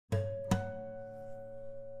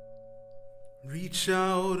Reach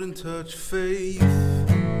out and touch faith.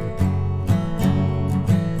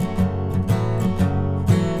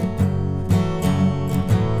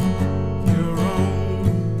 Your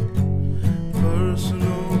own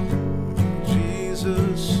personal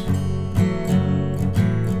Jesus.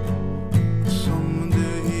 Someone to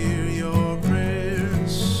hear your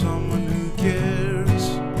prayers, someone who cares.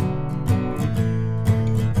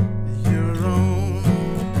 Your own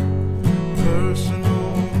personal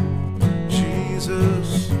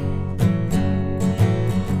Jesus.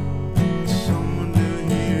 Someone to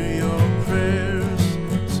hear your prayers,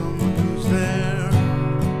 someone who's there.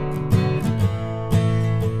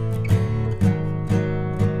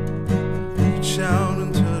 Reach out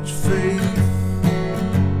and touch faith.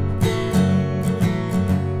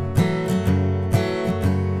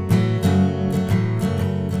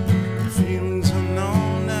 Feelings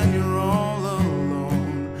unknown and you're all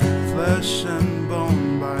alone. Flesh and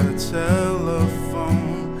bone by the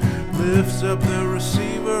telephone. Lift up the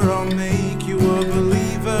receiver, I'll make you a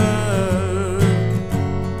believer.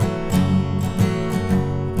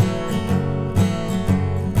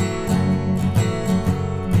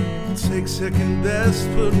 Take second best,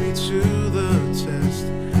 put me to the test.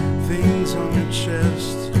 Things on your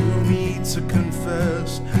chest, you need to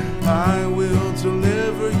confess. I will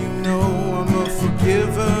deliver, you know I'm a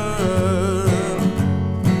forgiver.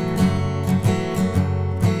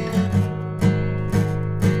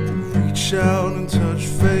 Reach out and touch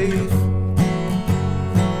faith.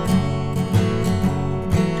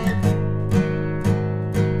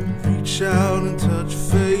 Reach out and touch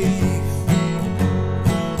faith.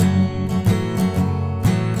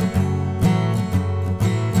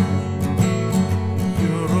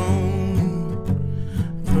 Your own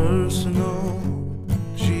personal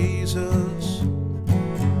Jesus.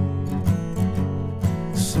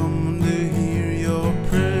 Someone to hear your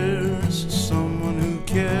prayers, someone who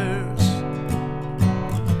cares.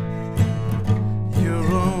 Your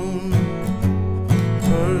own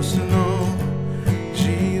personal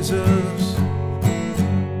Jesus.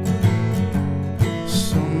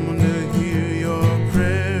 Someone to hear your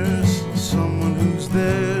prayers, someone who's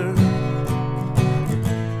there.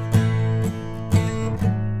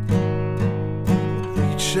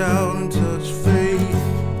 Reach out and touch faith.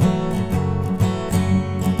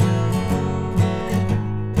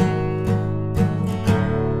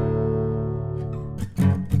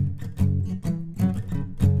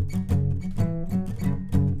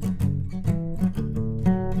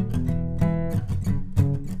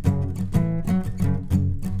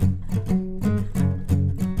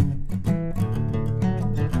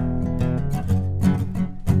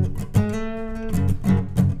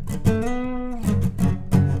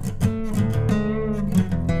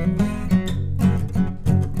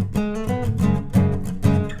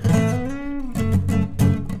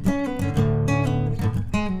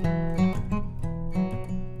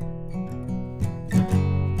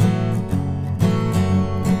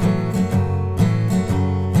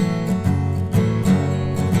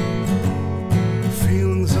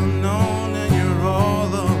 Feelings unknown and you're all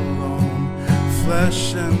alone.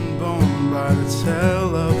 Flesh and bone by the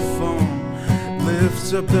telephone.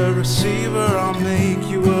 Lift up the receiver, I'll make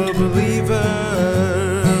you a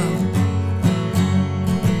believer.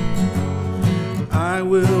 I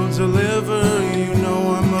will deliver, you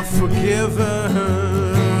know I'm a forgiver.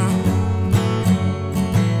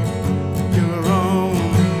 Your own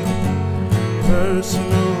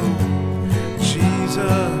personal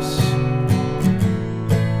Jesus.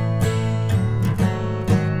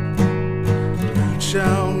 Reach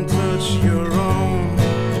out and touch your own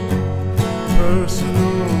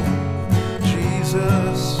personal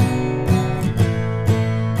Jesus.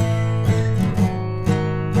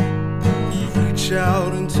 Reach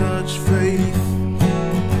out and touch faith.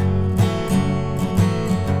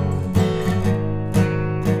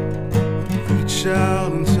 Reach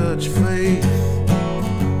out and touch faith.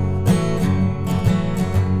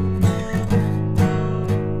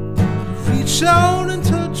 Reach out and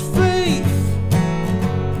touch faith.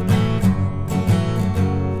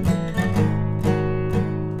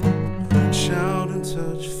 Reach out and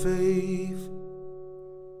touch faith.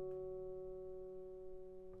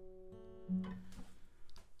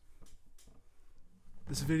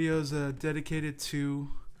 This video is dedicated to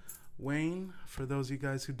Wayne. For those of you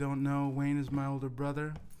guys who don't know, Wayne is my older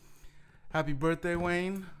brother. Happy birthday,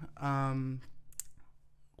 Wayne.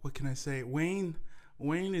 What can I say? Wayne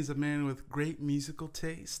is a man with great musical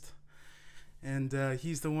taste. And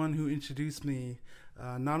he's the one who introduced me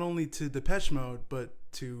not only to Depeche Mode, but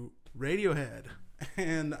to Radiohead.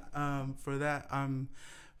 And for that, I'm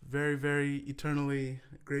very, very eternally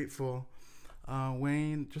grateful.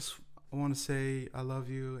 Wayne, just I want to say I love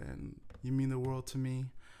you and you mean the world to me.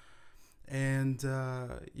 And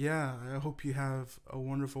yeah, I hope you have a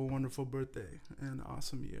wonderful, wonderful birthday and an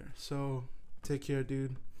awesome year. So take care,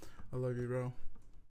 dude. I love you, bro.